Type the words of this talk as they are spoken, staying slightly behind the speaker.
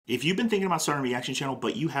If you've been thinking about starting a reaction channel,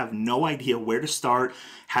 but you have no idea where to start,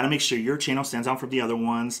 how to make sure your channel stands out from the other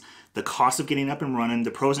ones, the cost of getting up and running,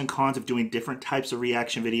 the pros and cons of doing different types of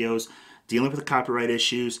reaction videos, dealing with copyright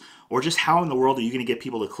issues, or just how in the world are you going to get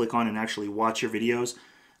people to click on and actually watch your videos,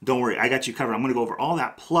 don't worry, I got you covered. I'm going to go over all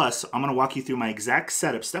that. Plus, I'm going to walk you through my exact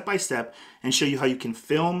setup step by step and show you how you can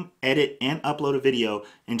film, edit, and upload a video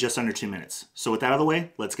in just under 2 minutes. So with that out of the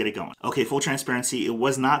way, let's get it going. Okay, full transparency, it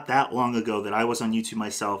was not that long ago that I was on YouTube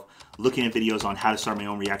myself looking at videos on how to start my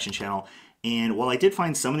own reaction channel. And while I did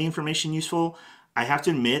find some of the information useful, I have to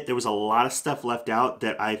admit there was a lot of stuff left out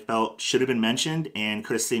that I felt should have been mentioned and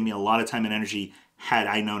could have saved me a lot of time and energy had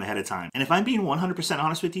I known ahead of time. And if I'm being 100%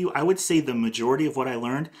 honest with you, I would say the majority of what I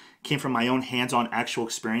learned came from my own hands-on actual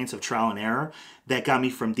experience of trial and error that got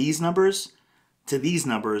me from these numbers to these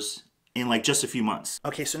numbers in like just a few months.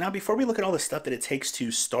 Okay, so now before we look at all the stuff that it takes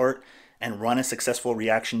to start and run a successful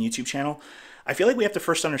reaction YouTube channel, I feel like we have to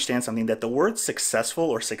first understand something, that the word successful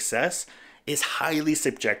or success is highly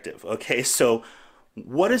subjective, okay? So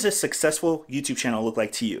what does a successful YouTube channel look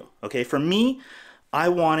like to you? Okay, for me, I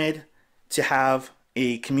wanted to have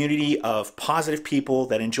a community of positive people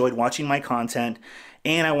that enjoyed watching my content,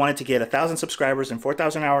 and I wanted to get 1,000 subscribers and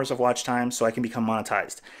 4,000 hours of watch time so I can become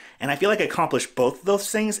monetized. And I feel like I accomplished both of those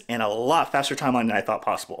things in a lot faster timeline than I thought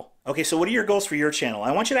possible. Okay, so what are your goals for your channel?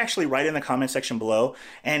 I want you to actually write in the comment section below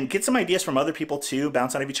and get some ideas from other people too,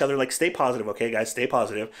 bounce out of each other. Like, stay positive, okay guys, stay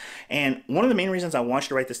positive. And one of the main reasons I want you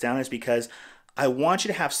to write this down is because I want you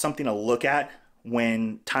to have something to look at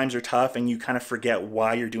when times are tough and you kind of forget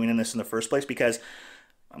why you're doing this in the first place. Because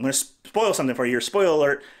I'm going to spoil something for you here. Spoiler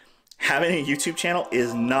alert. Having a YouTube channel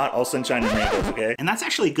is not all sunshine and rainbows, okay? And that's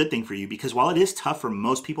actually a good thing for you, because while it is tough for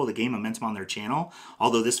most people to gain momentum on their channel,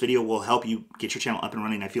 although this video will help you get your channel up and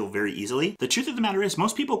running, I feel, very easily, the truth of the matter is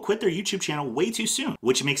most people quit their YouTube channel way too soon,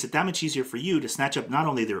 which makes it that much easier for you to snatch up not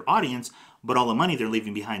only their audience, but all the money they're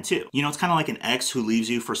leaving behind too. You know, it's kind of like an ex who leaves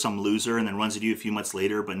you for some loser and then runs into you a few months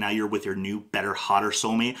later, but now you're with your new, better, hotter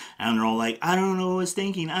soulmate, and they're all like, I don't know what I was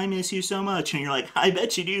thinking, I miss you so much. And you're like, I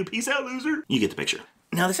bet you do, peace out, loser. You get the picture.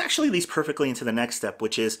 Now, this actually leads perfectly into the next step,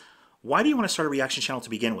 which is, why do you want to start a reaction channel to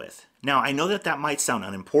begin with? Now, I know that that might sound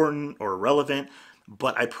unimportant or irrelevant,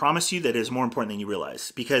 but I promise you that it is more important than you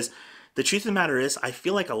realize. Because the truth of the matter is, I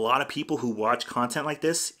feel like a lot of people who watch content like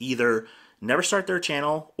this either never start their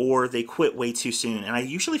channel or they quit way too soon. And I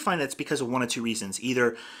usually find that's because of one of two reasons.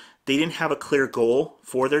 Either they didn't have a clear goal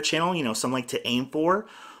for their channel, you know, something like to aim for,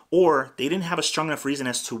 or they didn't have a strong enough reason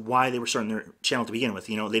as to why they were starting their channel to begin with.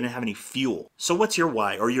 You know, they didn't have any fuel. So what's your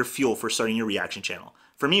why or your fuel for starting your reaction channel?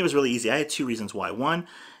 For me, it was really easy. I had two reasons why. One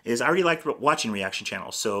is I already liked watching reaction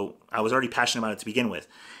channels, so I was already passionate about it to begin with.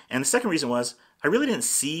 And the second reason was I really didn't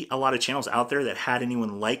see a lot of channels out there that had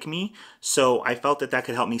anyone like me, so I felt that that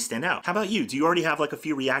could help me stand out. How about you? Do you already have like a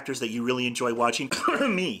few reactors that you really enjoy watching?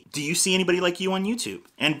 Me. Do you see anybody like you on YouTube?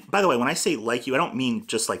 And by the way, when I say like you, I don't mean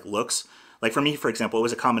just like looks. Like for me, for example, it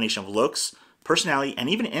was a combination of looks, personality, and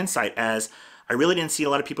even insight, as I really didn't see a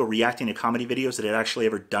lot of people reacting to comedy videos that had actually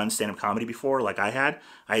ever done stand-up comedy before like I had.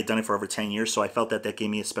 I had done it for over 10 years, so I felt that that gave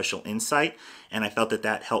me a special insight, and I felt that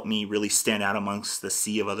that helped me really stand out amongst the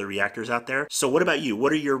sea of other reactors out there. So what about you?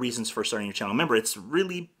 What are your reasons for starting your channel? Remember, it's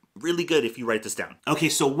really good if you write this down. Okay,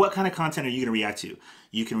 so what kind of content are you gonna react to?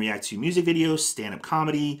 You can react to music videos, stand-up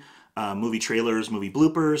comedy, movie trailers, movie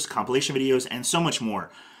bloopers, compilation videos, and so much more.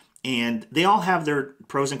 And they all have their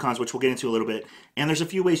pros and cons, which we'll get into a little bit. And there's a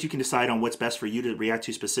few ways you can decide on what's best for you to react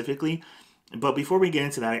to specifically. But before we get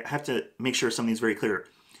into that, I have to make sure something's very clear.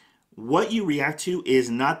 What you react to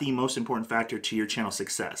is not the most important factor to your channel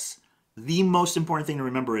success. The most important thing to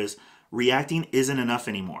remember is reacting isn't enough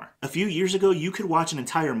anymore. A few years ago, you could watch an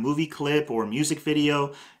entire movie clip or music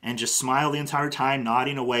video and just smile the entire time,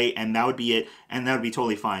 nodding away, and that would be it, and that would be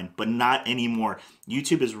totally fine, but not anymore.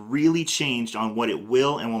 YouTube has really changed on what it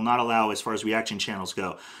will and will not allow as far as reaction channels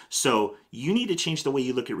go. So you need to change the way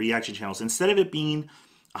you look at reaction channels. Instead of it being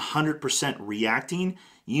 100% reacting,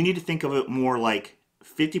 you need to think of it more like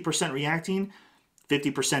 50% reacting,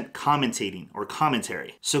 50% commentating or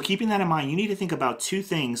commentary. So keeping that in mind, you need to think about two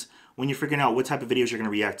things when you're figuring out what type of videos you're going to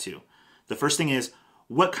react to. The first thing is,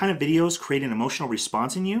 what kind of videos create an emotional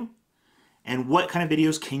response in you? And what kind of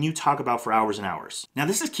videos can you talk about for hours and hours? Now,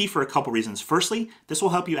 this is key for a couple reasons. Firstly, this will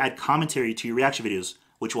help you add commentary to your reaction videos,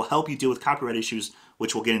 which will help you deal with copyright issues,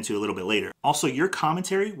 which we'll get into a little bit later. Also, your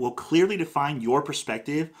commentary will clearly define your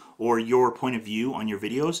perspective or your point of view on your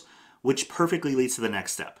videos, which perfectly leads to the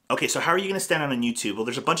next step. Okay, so how are you going to stand out on YouTube? Well,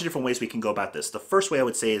 there's a bunch of different ways we can go about this. The first way I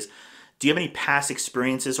would say is, do you have any past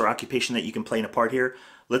experiences or occupation that you can play in a part here?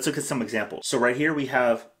 Let's look at some examples. So right here we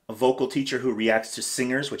have a vocal teacher who reacts to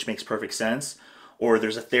singers, which makes perfect sense. or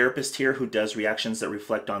there's a therapist here who does reactions that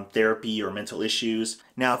reflect on therapy or mental issues.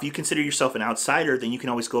 Now, if you consider yourself an outsider, then you can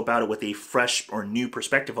always go about it with a fresh or new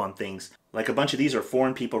perspective on things. Like a bunch of these are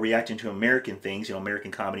foreign people reacting to American things, you know,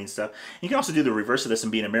 American comedy and stuff. You can also do the reverse of this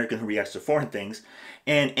and be an American who reacts to foreign things.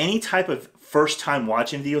 And any type of first time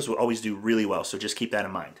watching videos will always do really well, so just keep that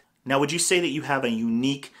in mind. Now, would you say that you have a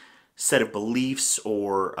unique set of beliefs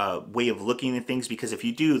or way of looking at things? Because if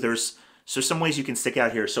you do, there's some ways you can stick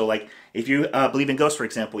out here. So like if you believe in ghosts, for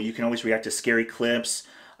example, you can always react to scary clips.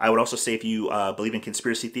 I would also say if you believe in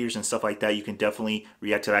conspiracy theories and stuff like that, you can definitely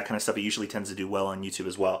react to that kind of stuff. It usually tends to do well on YouTube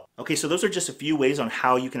as well. Okay, so those are just a few ways on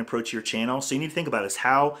how you can approach your channel. So you need to think about is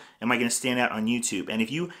how am I going to stand out on YouTube? And if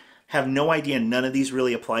you have no idea, none of these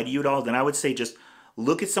really apply to you at all, then I would say just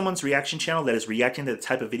look at someone's reaction channel that is reacting to the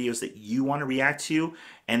type of videos that you want to react to,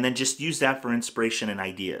 and then just use that for inspiration and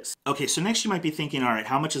ideas. Okay, so next you might be thinking, all right,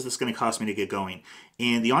 how much is this going to cost me to get going?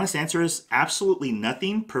 And the honest answer is absolutely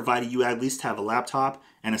nothing, provided you at least have a laptop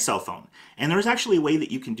and a cell phone. And there's actually a way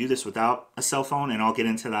that you can do this without a cell phone, and I'll get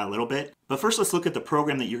into that a little bit. But first, let's look at the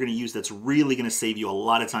program that you're going to use that's really going to save you a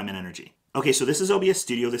lot of time and energy. Okay, so this is OBS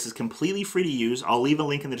Studio. This is completely free to use. I'll leave a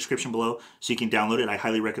link in the description below so you can download it. I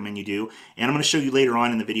highly recommend you do. And I'm going to show you later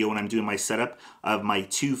on in the video when I'm doing my setup of my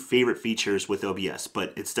 2 favorite features with OBS.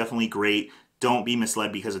 But it's definitely great. Don't be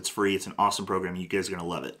misled because it's free. It's an awesome program. You guys are going to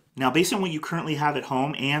love it. Now, based on what you currently have at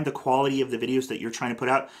home and the quality of the videos that you're trying to put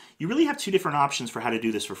out, you really have 2 different options for how to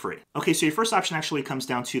do this for free. Okay, so your first option actually comes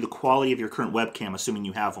down to the quality of your current webcam, assuming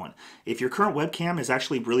you have one. If your current webcam is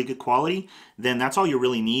actually really good quality, then that's all you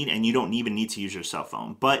really need, and you don't even need to use your cell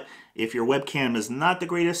phone. But if your webcam is not the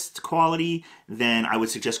greatest quality, then I would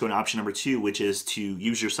suggest going to option number 2, which is to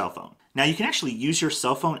use your cell phone. Now, you can actually use your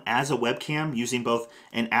cell phone as a webcam using both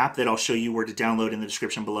an app that I'll show you where to download in the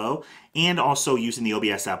description below, and also using the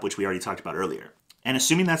OBS app, which we already talked about earlier. And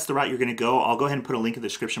assuming that's the route you're going to go, I'll go ahead and put a link in the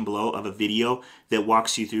description below of a video that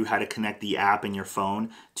walks you through how to connect the app in your phone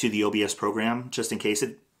to the OBS program, just in case.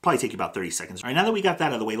 It probably take you about 30 seconds. All right, now that we got that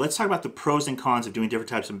out of the way, let's talk about the pros and cons of doing different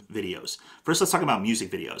types of videos. First, let's talk about music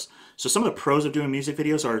videos. So some of the pros of doing music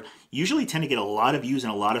videos are usually tend to get a lot of views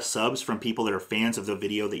and a lot of subs from people that are fans of the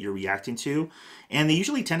video that you're reacting to. And they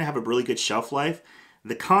usually tend to have a really good shelf life.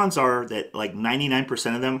 The cons are that like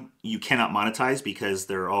 99% of them you cannot monetize because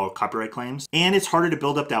they're all copyright claims. And it's harder to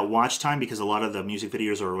build up that watch time because a lot of the music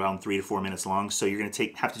videos are around 3 to 4 minutes long. So you're going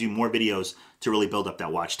to have to do more videos to really build up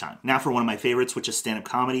that watch time. Now for one of my favorites, which is stand-up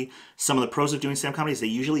comedy. Some of the pros of doing stand-up comedy is they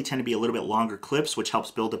usually tend to be a little bit longer clips, which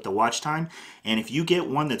helps build up the watch time. And if you get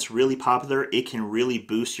one that's really popular, it can really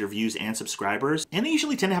boost your views and subscribers. And they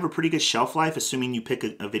usually tend to have a pretty good shelf life, assuming you pick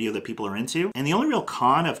a video that people are into. And the only real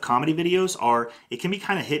con of comedy videos are it can be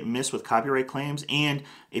kind of hit and miss with copyright claims. And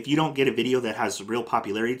if you don't get a video that has real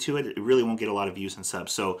popularity to it, it really won't get a lot of views and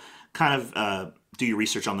subs. So kind of do your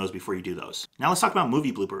research on those before you do those. Now let's talk about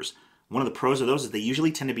movie bloopers. One of the pros of those is they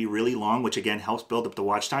usually tend to be really long, which again helps build up the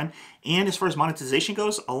watch time. And as far as monetization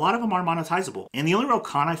goes, a lot of them are monetizable. And the only real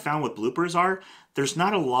con I found with bloopers are there's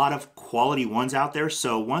not a lot of quality ones out there.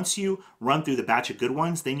 So once you run through the batch of good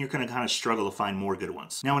ones, then you're going to kind of struggle to find more good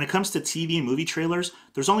ones. Now, when it comes to TV and movie trailers,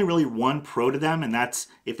 there's only really one pro to them. And that's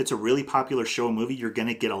if it's a really popular show or movie, you're going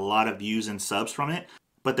to get a lot of views and subs from it.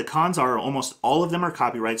 But the cons are almost all of them are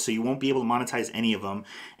copyright, so you won't be able to monetize any of them.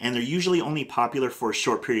 And they're usually only popular for a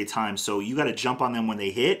short period of time. So you got to jump on them when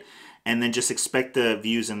they hit and then just expect the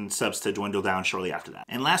views and subs to dwindle down shortly after that.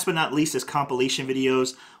 And last but not least is compilation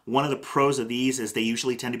videos. One of the pros of these is they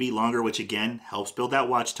usually tend to be longer, which again helps build that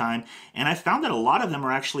watch time. And I found that a lot of them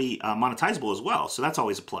are actually monetizable as well. So that's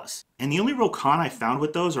always a plus. And the only real con I found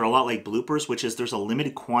with those are a lot like bloopers, which is there's a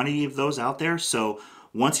limited quantity of those out there. So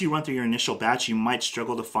once you run through your initial batch, you might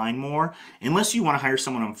struggle to find more unless you want to hire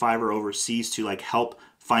someone on Fiverr overseas to like help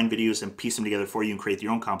find videos and piece them together for you and create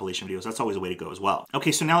your own compilation videos. That's always a way to go as well.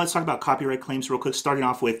 Okay, so now let's talk about copyright claims real quick, starting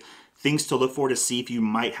off with things to look for to see if you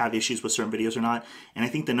might have issues with certain videos or not. And I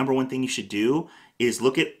think the number one thing you should do is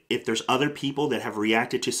look at if there's other people that have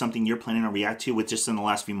reacted to something you're planning to react to with just in the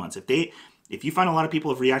last few months. If you find a lot of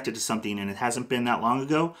people have reacted to something and it hasn't been that long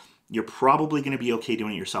ago, you're probably going to be okay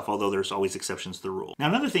doing it yourself, although there's always exceptions to the rule. Now,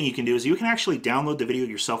 another thing you can do is you can actually download the video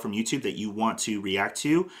yourself from YouTube that you want to react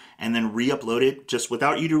to and then re-upload it just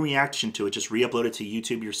without you doing reaction to it. Just re-upload it to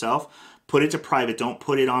YouTube yourself. Put it to private. Don't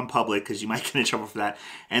put it on public because you might get in trouble for that.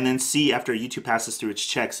 And then see after YouTube passes through its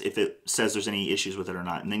checks if it says there's any issues with it or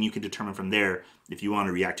not. And then you can determine from there if you want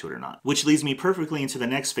to react to it or not. Which leads me perfectly into the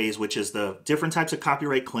next phase, which is the different types of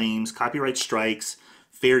copyright claims, copyright strikes,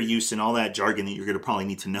 fair use, and all that jargon that you're going to probably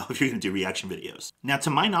need to know if you're going to do reaction videos. Now, to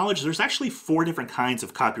my knowledge, there's actually 4 different kinds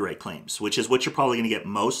of copyright claims, which is what you're probably going to get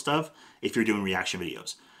most of if you're doing reaction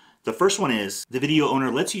videos. The first one is the video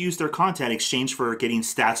owner lets you use their content in exchange for getting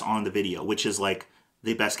stats on the video, which is like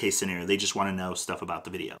the best case scenario. They just want to know stuff about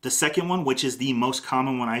the video. The second one, which is the most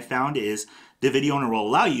common one I found, is the video owner will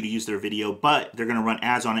allow you to use their video, but they're going to run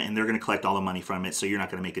ads on it and they're going to collect all the money from it, so you're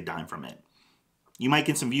not going to make a dime from it. You might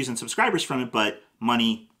get some views and subscribers from it, but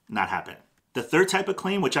money not happening. The third type of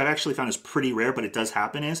claim, which I've actually found is pretty rare, but it does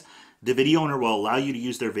happen, is the video owner will allow you to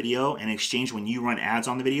use their video, and in exchange, when you run ads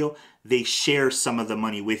on the video, they share some of the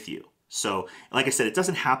money with you. So, like I said, it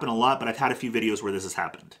doesn't happen a lot, but I've had a few videos where this has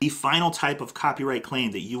happened. The final type of copyright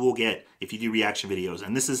claim that you will get if you do reaction videos,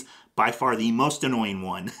 and this is by far the most annoying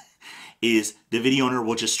one, is the video owner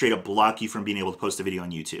will just straight up block you from being able to post a video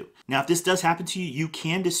on YouTube. Now, if this does happen to you, you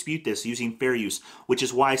can dispute this using fair use, which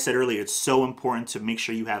is why I said earlier it's so important to make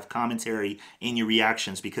sure you have commentary in your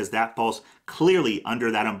reactions, because that falls clearly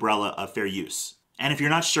under that umbrella of fair use. And if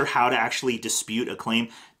you're not sure how to actually dispute a claim,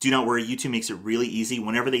 do not worry, YouTube makes it really easy.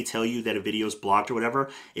 Whenever they tell you that a video is blocked or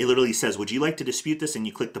whatever, it literally says, would you like to dispute this? And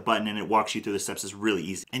you click the button and it walks you through the steps. It's really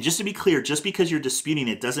easy. And just to be clear, just because you're disputing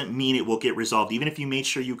it doesn't mean it will get resolved. Even if you made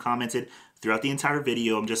sure you commented throughout the entire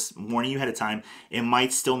video, I'm just warning you ahead of time, it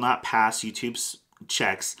might still not pass YouTube's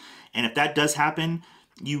checks. And if that does happen,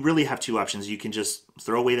 you really have two options. You can just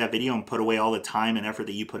throw away that video and put away all the time and effort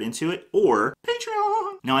that you put into it, or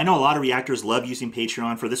Patreon. Now, I know a lot of reactors love using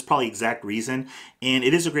Patreon for this probably exact reason, and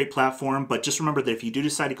it is a great platform, but just remember that if you do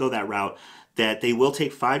decide to go that route, that they will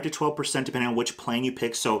take 5 to 12% depending on which plan you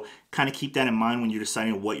pick. So kind of keep that in mind when you're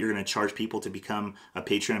deciding what you're going to charge people to become a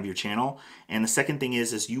patron of your channel. And the second thing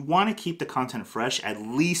is you want to keep the content fresh, at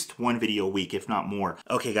least one video a week, if not more.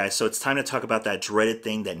 Okay guys, so it's time to talk about that dreaded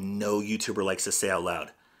thing that no YouTuber likes to say out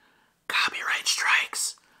loud. Copyright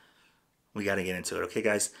strikes. We got to get into it, okay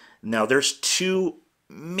guys? Now there's two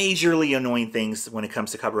majorly annoying things when it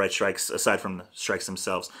comes to copyright strikes, aside from the strikes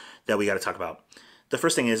themselves, that we got to talk about. The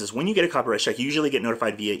first thing is when you get a copyright strike, you usually get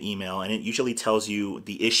notified via email, and it usually tells you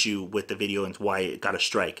the issue with the video and why it got a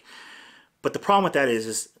strike. But the problem with that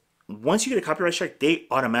is once you get a copyright strike, they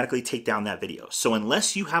automatically take down that video. So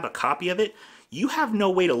unless you have a copy of it, you have no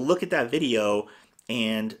way to look at that video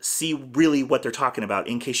and see really what they're talking about,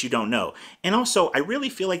 in case you don't know. And also, I really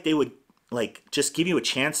feel like they would just give you a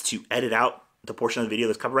chance to edit out the portion of the video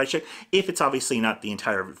that's copyright strike, if it's obviously not the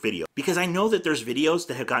entire video. Because I know that there's videos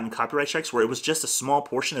that have gotten copyright strikes where it was just a small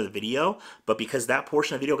portion of the video, but because that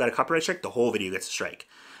portion of the video got a copyright strike, the whole video gets a strike.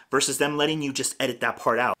 Versus them letting you just edit that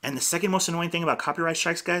part out. And the second most annoying thing about copyright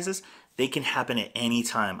strikes, guys, is they can happen at any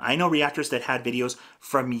time. I know reactors that had videos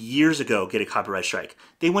from years ago get a copyright strike.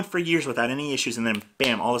 They went for years without any issues, and then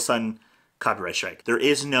bam, all of a sudden, copyright strike. There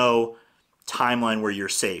is no timeline where you're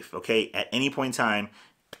safe, okay? At any point in time,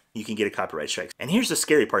 you can get a copyright strike. And here's the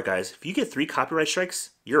scary part, guys. If you get 3 copyright strikes,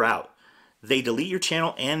 you're out. They delete your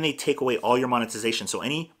channel and they take away all your monetization. So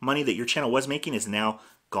any money that your channel was making is now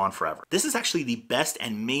gone forever. This is actually the best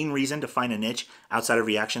and main reason to find a niche outside of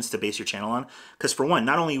reactions to base your channel on. Because for one,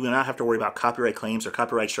 not only will you not have to worry about copyright claims or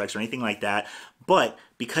copyright strikes or anything like that, but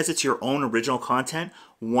because it's your own original content,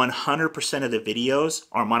 100% of the videos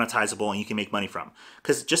are monetizable and you can make money from.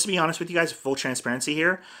 Because just to be honest with you guys, full transparency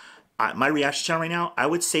here, my reaction channel right now, I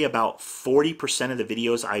would say about 40% of the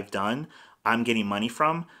videos I've done, I'm getting money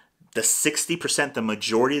from. The 60%, the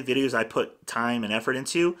majority of the videos I put time and effort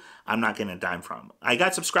into, I'm not getting a dime from. I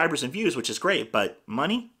got subscribers and views, which is great, but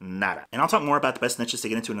money, nada. And I'll talk more about the best niches to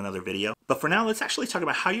get into in another video. But for now, let's actually talk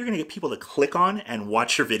about how you're gonna get people to click on and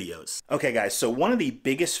watch your videos. Okay guys, so one of the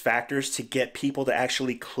biggest factors to get people to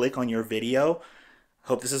actually click on your video,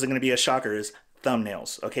 hope this isn't gonna be a shocker, is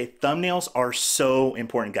thumbnails, okay? Thumbnails are so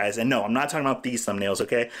important, guys. And no, I'm not talking about these thumbnails,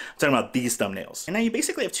 okay? I'm talking about these thumbnails. And now you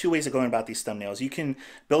basically have 2 ways of going about these thumbnails. You can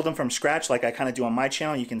build them from scratch like I kind of do on my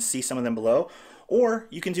channel. You can see some of them below. Or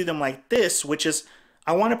you can do them like this, which is,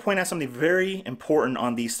 I want to point out something very important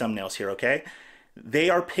on these thumbnails here, okay? They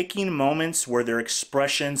are picking moments where their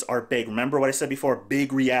expressions are big. Remember what I said before,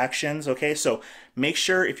 big reactions, okay? So make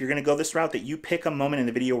sure if you're gonna go this route that you pick a moment in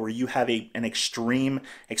the video where you have an extreme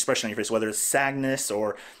expression on your face, whether it's sadness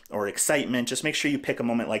or excitement. Just make sure you pick a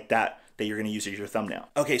moment like that you're gonna use as your thumbnail.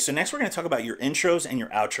 Okay, so next we're gonna talk about your intros and your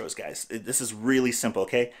outros, guys. This is really simple,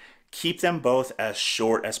 okay? Keep them both as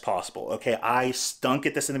short as possible, okay? I stunk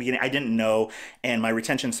at this in the beginning. I didn't know, and my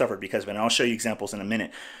retention suffered because of it. And I'll show you examples in a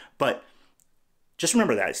minute. But just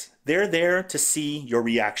remember, guys, they're there to see your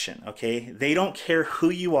reaction, okay? They don't care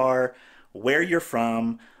who you are, where you're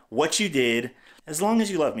from, what you did, as long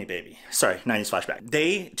as you love me, baby. Sorry, 90s flashback.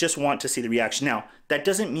 They just want to see the reaction. Now, that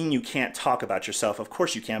doesn't mean you can't talk about yourself. Of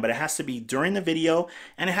course you can, but it has to be during the video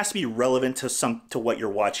and it has to be relevant to what you're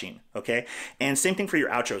watching, okay? And same thing for your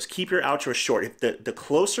outros. Keep your outros short. If the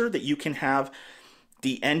closer that you can have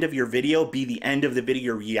the end of your video be the end of the video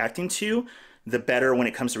you're reacting to, the better when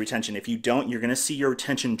it comes to retention. If you don't, you're gonna see your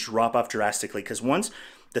retention drop off drastically, because once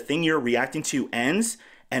the thing you're reacting to ends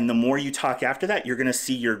and the more you talk after that, you're gonna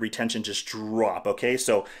see your retention just drop, okay?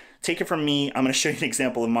 So take it from me, I'm gonna show you an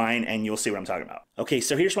example of mine and you'll see what I'm talking about. Okay,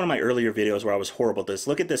 so here's one of my earlier videos where I was horrible at this.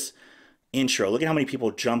 Look at this intro. Look at how many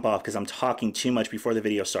people jump off because I'm talking too much before the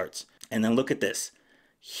video starts. And then look at this.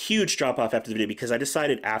 Huge drop off after the video because I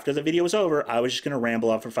decided after the video was over, I was just gonna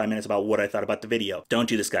ramble on for 5 minutes about what I thought about the video. Don't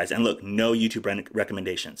do this, guys. And look, no YouTube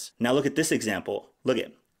recommendations. Now look at this example. Look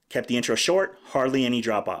at, kept the intro short, hardly any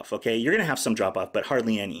drop off, okay? You're gonna have some drop off, but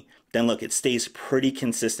hardly any. Then look, it stays pretty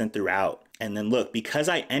consistent throughout. And then look, because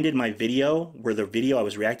I ended my video where the video I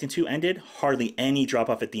was reacting to ended, hardly any drop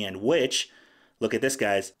off at the end, which, look at this,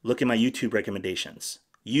 guys, look at my YouTube recommendations.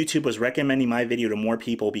 YouTube was recommending my video to more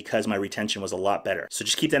people because my retention was a lot better. So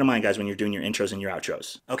just keep that in mind, guys, when you're doing your intros and your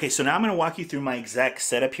outros. Okay, so now I'm gonna walk you through my exact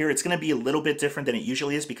setup here. It's gonna be a little bit different than it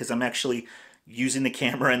usually is because I'm actually using the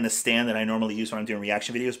camera and the stand that I normally use when I'm doing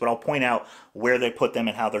reaction videos, but I'll point out where they put them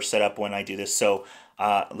and how they're set up when I do this. So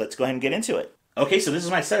let's go ahead and get into it. Okay, so this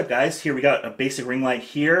is my setup, guys. Here we got a basic ring light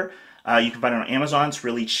here. You can find it on Amazon, it's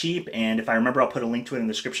really cheap, and if I remember, I'll put a link to it in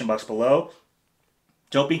the description box below.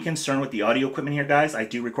 Don't be concerned with the audio equipment here, guys. I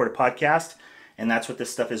do record a podcast, and that's what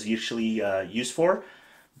this stuff is usually used for.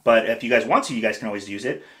 But if you guys want to, you guys can always use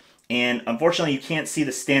it. And unfortunately, you can't see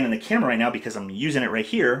the stand and the camera right now because I'm using it right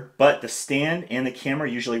here, but the stand and the camera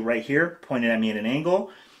are usually right here, pointed at me at an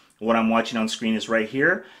angle. What I'm watching on screen is right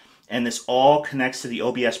here. And this all connects to the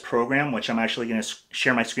OBS program, which I'm actually gonna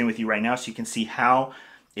share my screen with you right now so you can see how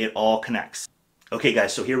it all connects. Okay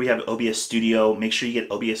guys, so here we have OBS Studio. Make sure you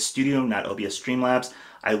get OBS Studio, not OBS Streamlabs.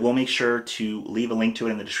 I will make sure to leave a link to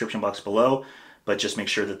it in the description box below, but just make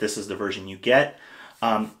sure that this is the version you get.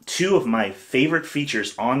 Two of my favorite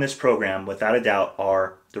features on this program, without a doubt,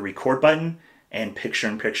 are the record button and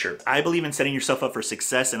picture-in-picture. I believe in setting yourself up for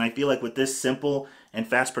success, and I feel like with this simple and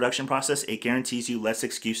fast production process, it guarantees you less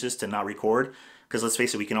excuses to not record, because let's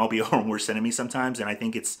face it, we can all be our own worst enemy sometimes, and I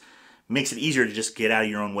think it makes it easier to just get out of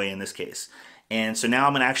your own way in this case. And so now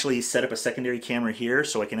I'm gonna actually set up a secondary camera here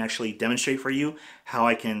so I can actually demonstrate for you how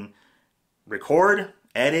I can record,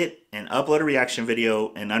 edit, and upload a reaction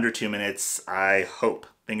video in under 2 minutes, I hope.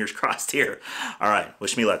 Fingers crossed here. All right,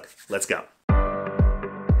 wish me luck. Let's go.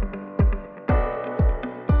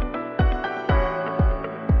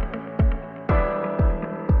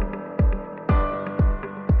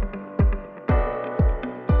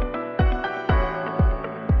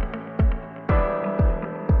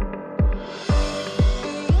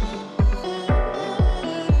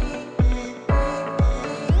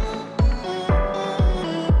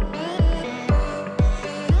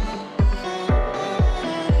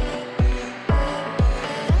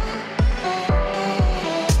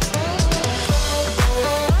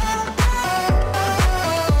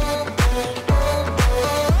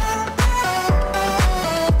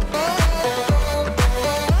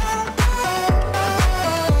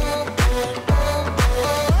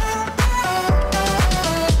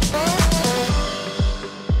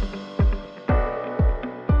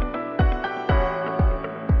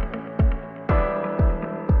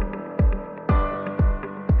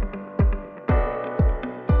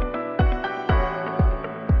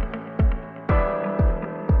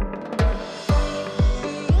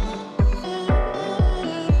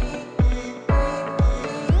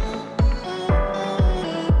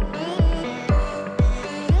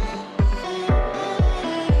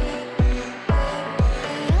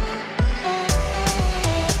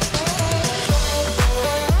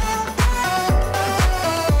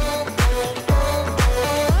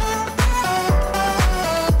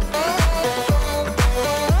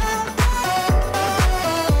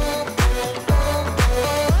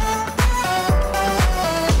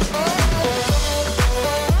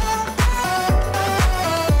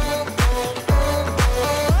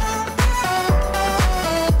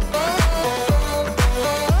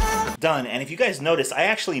 Done. And if you guys notice, I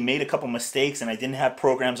actually made a couple mistakes and I didn't have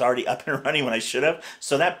programs already up and running when I should have.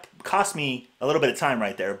 So that cost me a little bit of time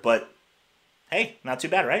right there, but hey, not too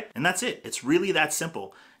bad, right? And that's it. It's really that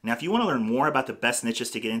simple. Now, if you want to learn more about the best niches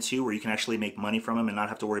to get into where you can actually make money from them and not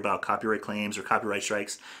have to worry about copyright claims or copyright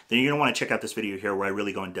strikes, then you're going to want to check out this video here where I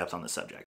really go in depth on the subject.